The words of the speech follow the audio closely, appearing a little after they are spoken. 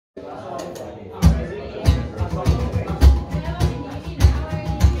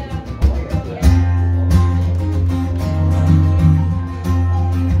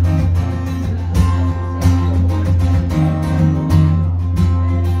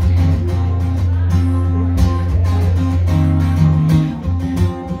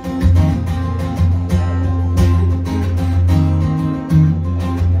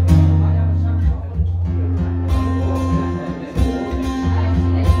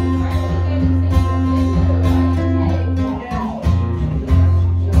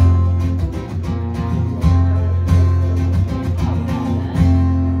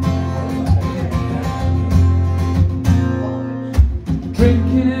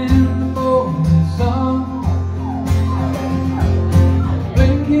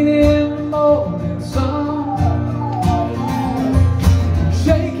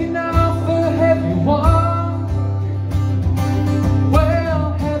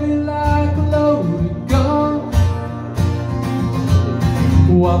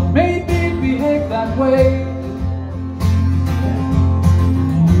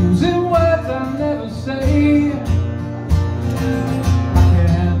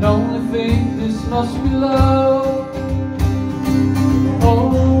else below.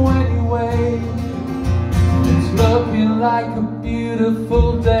 Oh, anyway, it's looking like a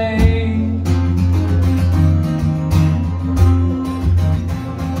beautiful day.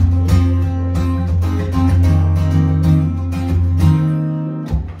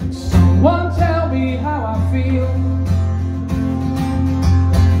 Someone tell me how I feel.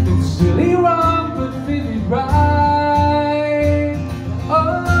 It's silly, wrong, but vivid right.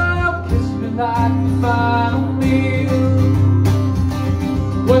 Oh, kiss me like the final meal.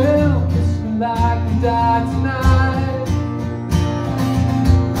 Well, kiss me like we died tonight.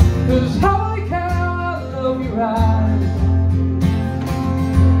 'Cause holy cow, I love your eyes.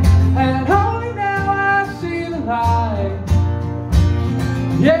 And only now I see the light.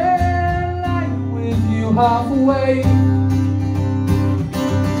 Yeah, lying with you halfway.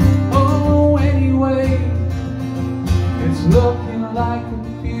 Oh, anyway, it's looking like a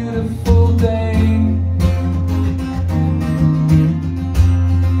beautiful day.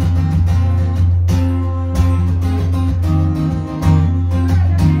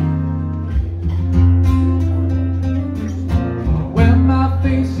 When my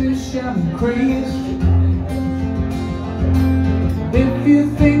face is shiny creased, if you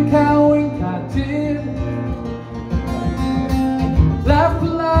think how wink I did, laugh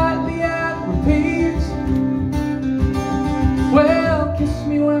politely and repeat. Well, kiss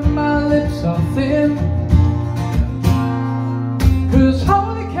me when my lips are thin. 'Cause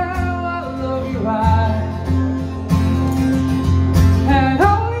holy cow, I love your eyes. And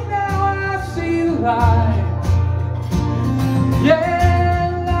only now I see the light.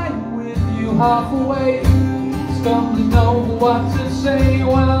 Yeah, lying with you halfway, stumbling over what to say.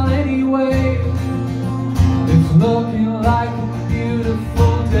 Well, anyway, it's looking like a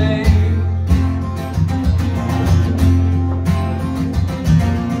beautiful day.